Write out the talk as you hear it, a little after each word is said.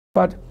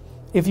But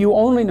if you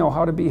only know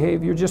how to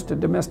behave, you're just a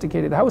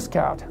domesticated house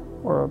cat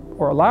or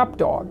a lap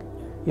dog.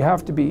 You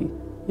have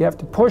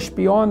to push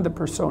beyond the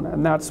persona,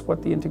 and that's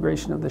what the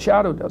integration of the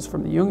shadow does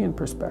from the Jungian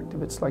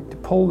perspective. It's like to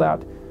pull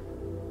that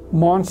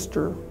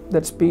monster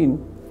that's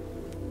being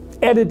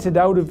edited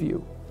out of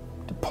you,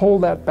 to pull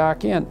that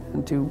back in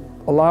and to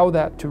allow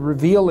that to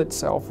reveal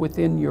itself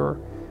within your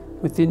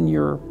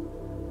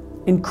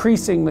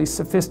increasingly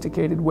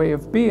sophisticated way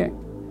of being.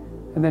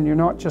 And then you're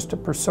not just a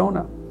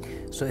persona.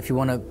 So if you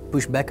want to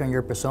push back on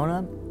your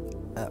persona,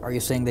 are you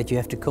saying that you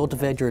have to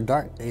cultivate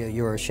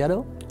your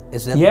shadow?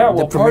 Is that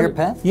the premier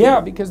path? Yeah,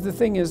 because the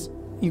thing is,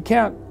 you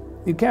can't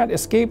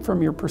escape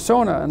from your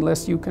persona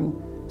unless you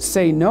can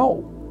say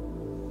no.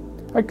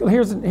 Like,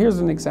 here's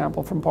an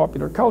example from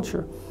popular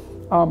culture.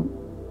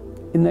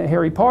 In the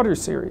Harry Potter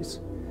series,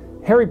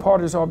 Harry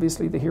Potter's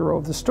obviously the hero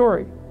of the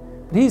story,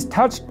 but he's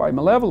touched by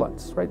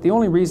malevolence, right? The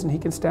only reason he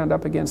can stand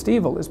up against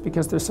evil is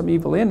because there's some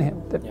evil in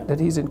him that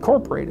he's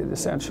incorporated,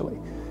 essentially.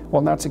 Well,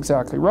 and that's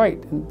exactly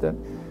right. And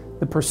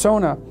the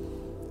persona,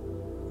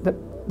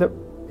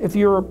 if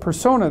you're a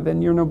persona,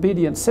 then you're an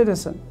obedient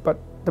citizen. But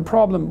the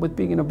problem with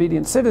being an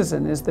obedient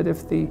citizen is that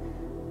if the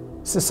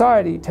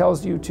society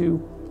tells you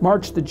to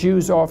march the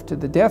Jews off to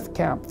the death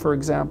camp, for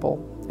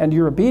example, and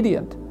you're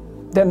obedient,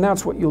 then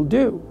that's what you'll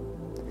do.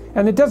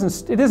 And it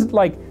isn't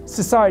like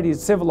society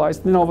is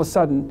civilized and then all of a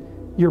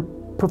sudden you're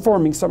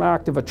performing some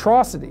act of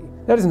atrocity.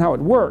 That isn't how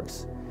it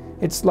works.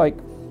 It's like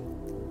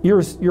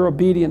you're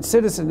obedient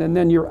citizen and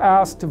then you're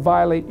asked to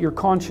violate your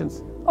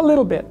conscience a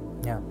little bit.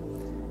 Yeah.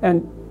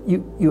 And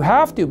you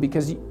have to,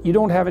 because you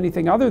don't have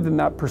anything other than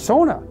that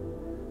persona.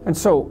 And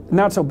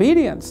that's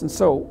obedience. And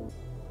so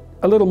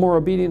a little more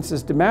obedience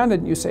is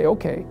demanded and you say,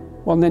 okay,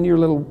 well, and then you're a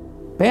little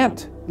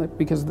bent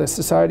because the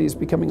society is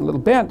becoming a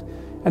little bent,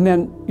 and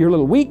then you're a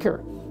little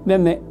weaker.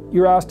 Then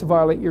you're asked to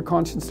violate your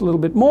conscience a little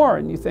bit more,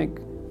 and you think,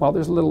 well,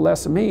 there's a little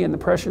less of me and the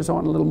pressure's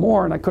on a little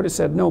more, and I could have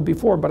said no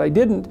before, but I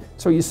didn't.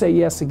 So you say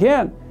yes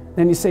again,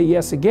 then you say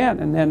yes again,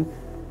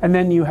 and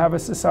then you have a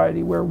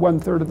society where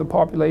 1/3 of the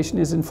population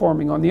is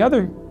informing on the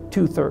other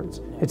 2/3.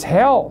 It's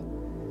hell.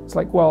 It's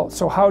like, well,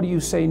 so how do you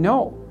say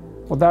no?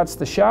 Well, that's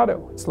the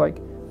shadow. It's like,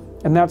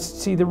 and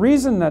see, the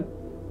reason that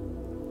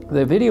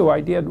the video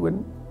I did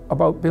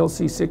about Bill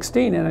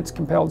C-16 and its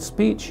compelled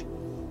speech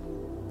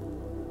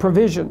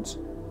provisions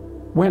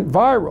went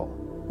viral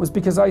was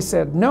because I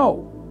said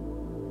no.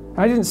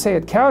 I didn't say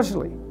it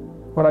casually.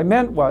 What I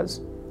meant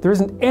was, there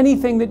isn't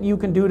anything that you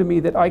can do to me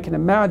that I can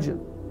imagine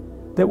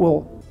that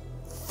will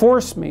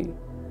force me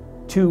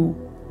to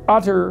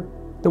utter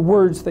the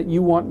words that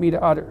you want me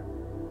to utter.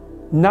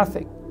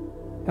 Nothing.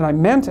 And I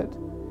meant it.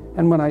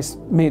 And when I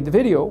made the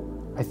video,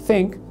 I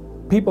think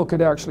people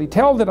could actually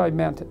tell that I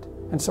meant it.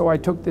 And so I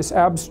took this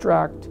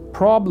abstract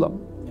problem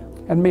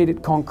and made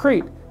it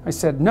concrete. I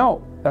said,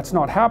 no, that's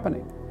not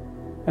happening.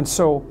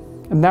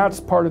 And that's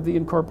part of the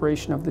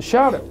incorporation of the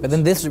shadow. But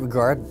in this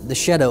regard, the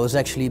shadow is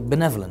actually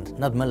benevolent,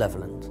 not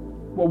malevolent.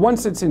 Well,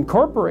 once it's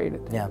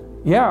incorporated,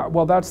 yeah,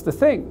 well, that's the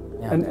thing.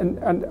 Yeah.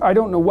 And I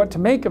don't know what to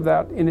make of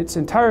that in its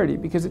entirety,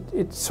 because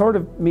it sort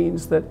of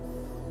means that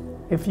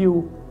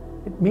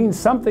it means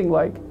something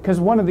like, because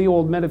one of the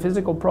old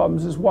metaphysical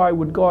problems is, why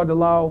would God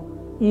allow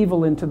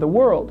evil into the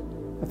world?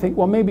 I think,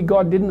 well, maybe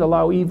God didn't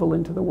allow evil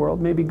into the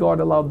world. Maybe God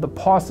allowed the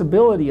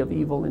possibility of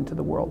evil into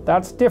the world.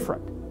 That's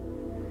different.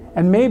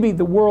 And maybe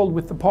the world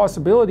with the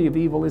possibility of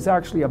evil is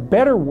actually a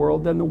better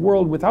world than the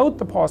world without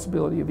the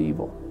possibility of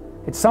evil.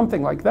 It's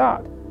something like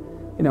that,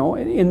 you know,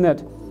 in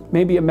that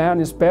maybe a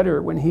man is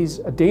better when he's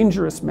a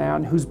dangerous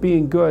man who's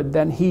being good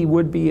than he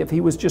would be if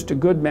he was just a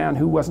good man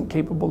who wasn't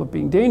capable of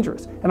being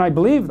dangerous. And I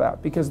believe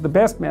that, because the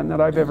best men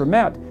that I've ever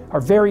met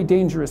are very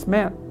dangerous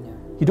men.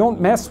 You don't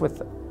mess with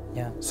them.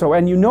 So,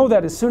 and you know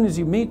that as soon as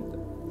you meet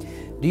them.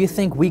 Do you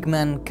think weak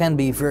men can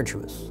be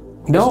virtuous?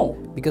 No.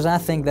 Because I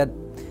think that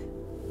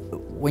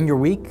when you're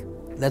weak,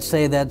 let's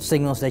say that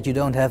signals that you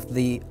don't have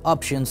the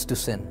options to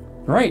sin.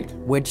 Right.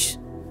 Which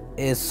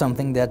is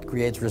something that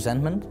creates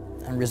resentment,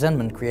 and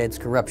resentment creates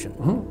corruption.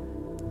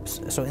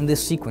 Mm-hmm. So in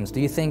this sequence,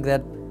 do you think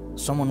that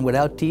someone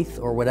without teeth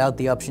or without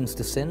the options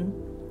to sin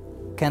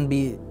can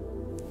be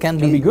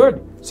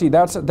good? See,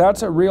 that's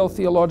a real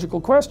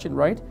theological question,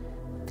 right?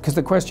 Because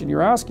the question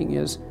you're asking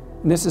is,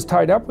 and this is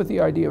tied up with the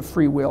idea of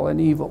free will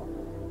and evil.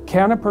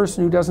 Can a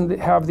person who doesn't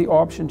have the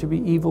option to be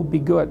evil be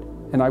good?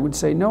 And I would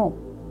say no.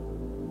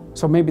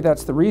 So maybe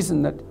that's the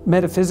reason that,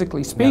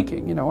 metaphysically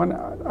speaking, you know, and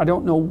I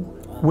don't know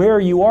where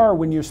you are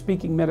when you're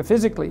speaking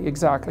metaphysically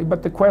exactly,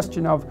 but the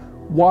question of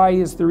why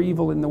is there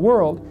evil in the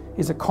world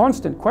is a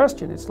constant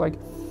question. It's like,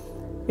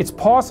 it's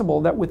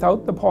possible that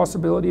without the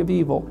possibility of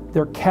evil,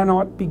 there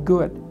cannot be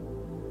good.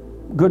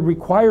 Good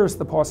requires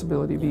the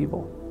possibility of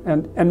evil.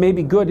 And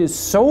maybe good is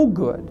so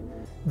good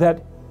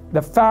that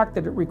the fact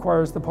that it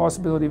requires the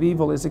possibility of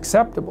evil is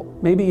acceptable.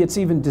 Maybe it's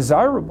even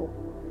desirable.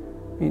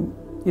 I mean,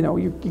 you know,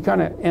 you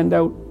kind of end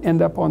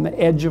up on the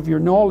edge of your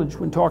knowledge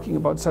when talking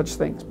about such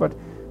things, but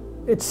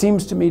it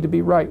seems to me to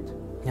be right.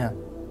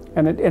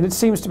 And it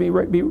seems to be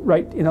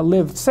right in a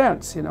lived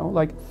sense, you know,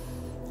 like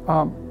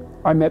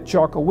I met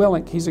Jocko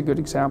Willink. He's a good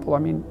example. I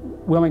mean,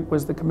 Willink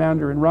was the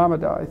commander in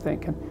Ramada, I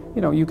think. And,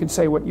 you know, you can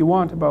say what you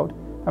want about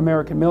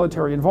American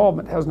military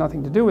involvement. It has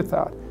nothing to do with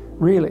that,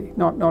 really.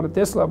 Not at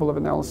this level of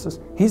analysis.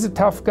 He's a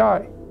tough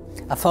guy.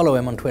 I follow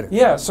him on Twitter.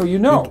 Yeah, so you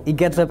know. He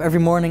gets up every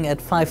morning at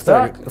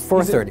 5:30,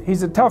 4:30.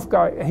 He's a tough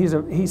guy.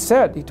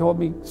 He told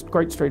me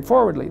quite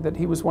straightforwardly that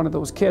he was one of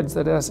those kids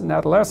that as an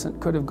adolescent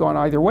could have gone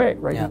either way,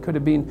 right? Yeah. He could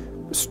have been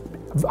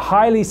a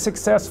highly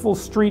successful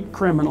street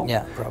criminal.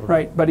 Yeah, probably.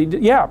 Right, but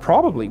yeah,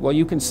 probably. Well,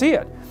 you can see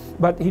it.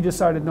 But he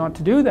decided not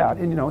to do that.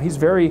 And, you know, he's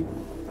very,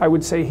 I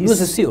would say He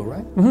was a SEAL,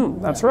 right?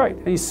 That's right.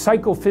 And he's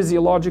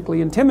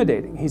psychophysiologically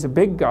intimidating. He's a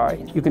big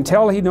guy. You can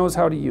tell he knows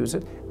how to use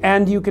it,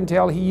 and you can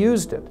tell he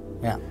used it.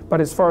 Yeah. But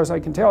as far as I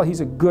can tell,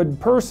 he's a good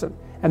person.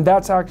 And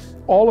that's actually,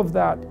 all of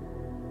that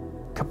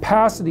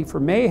capacity for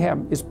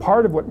mayhem is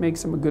part of what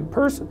makes him a good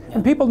person. Yeah.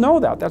 And people know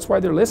that. That's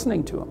why they're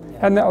listening to him.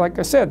 Yeah. And like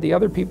I said, the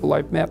other people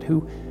I've met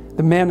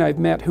the men I've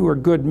met who are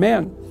good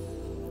men,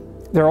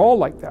 they're all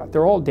like that.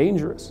 They're all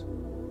dangerous.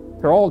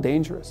 They're all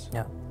dangerous.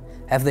 Yeah.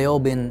 Have they all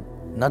been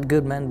not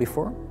good men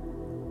before?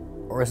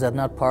 Or is that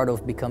not part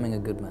of becoming a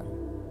good man?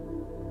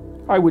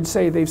 I would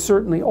say they've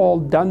certainly all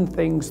done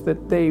things that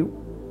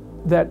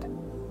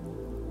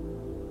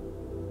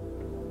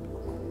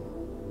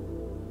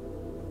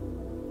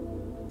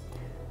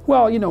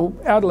well, you know,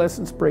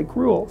 adolescents break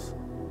rules,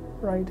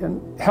 right?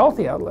 And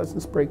healthy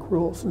adolescents break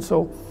rules. And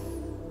so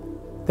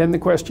then the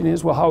question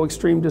is, well, how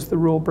extreme does the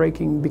rule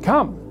breaking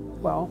become?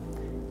 Well,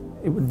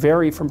 it would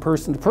vary from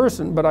person to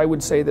person, but I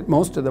would say that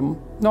most of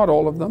them, not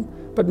all of them,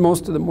 but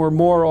most of them were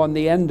more on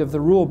the end of the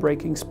rule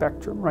breaking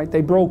spectrum, right?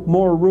 They broke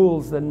more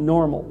rules than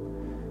normal,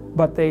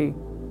 but they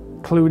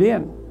clued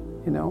in,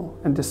 you know,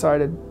 and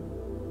decided,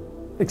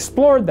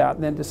 explored that,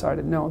 and then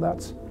decided, no,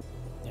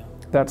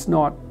 that's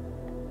not,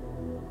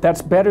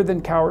 that's better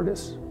than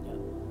cowardice.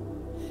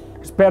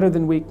 It's better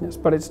than weakness,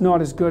 but it's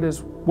not as good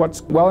as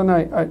what's, well,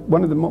 and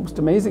one of the most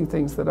amazing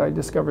things that I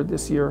discovered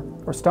this year,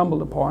 or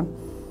stumbled upon,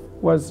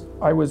 was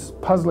I was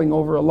puzzling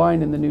over a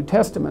line in the New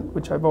Testament,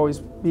 which I've always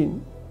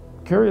been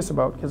curious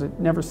about because it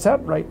never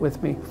sat right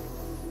with me.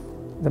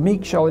 The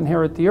meek shall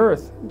inherit the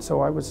earth. And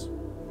so I was,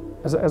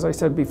 as I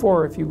said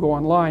before, if you go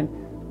online,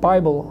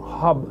 Bible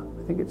Hub,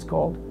 I think it's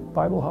called,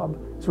 Bible Hub.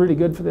 It's really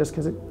good for this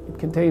because it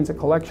contains a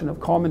collection of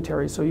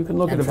commentaries, so you can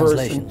look at a verse.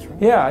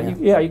 And, right?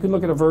 You can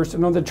look at a verse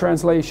and other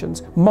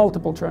translations,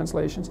 multiple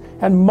translations,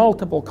 and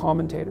multiple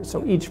commentators.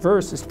 So each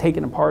verse is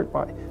taken apart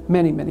by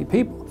many, many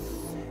people.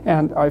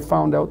 And I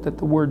found out that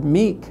the word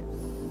meek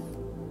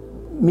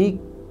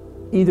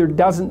either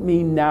doesn't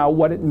mean now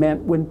what it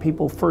meant when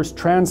people first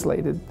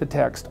translated the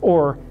text,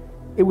 or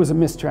it was a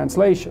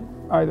mistranslation,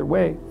 either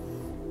way.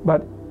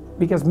 But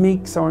because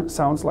meek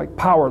sounds like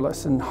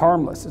powerless and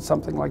harmless, it's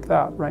something like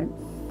that, right?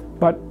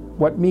 But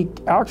what meek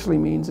actually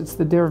means, it's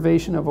the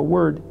derivation of a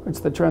word,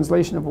 it's the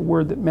translation of a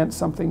word that meant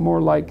something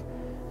more like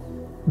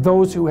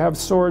those who have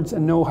swords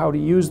and know how to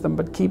use them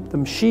but keep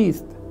them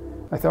sheathed.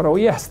 I thought, oh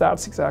yes,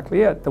 that's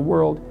exactly it. The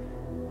world,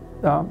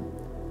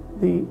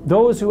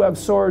 those who have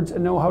swords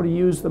and know how to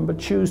use them but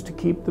choose to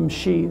keep them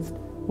sheathed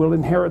will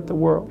inherit the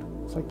world.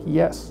 It's like,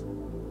 yes,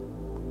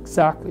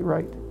 exactly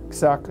right,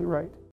 exactly right.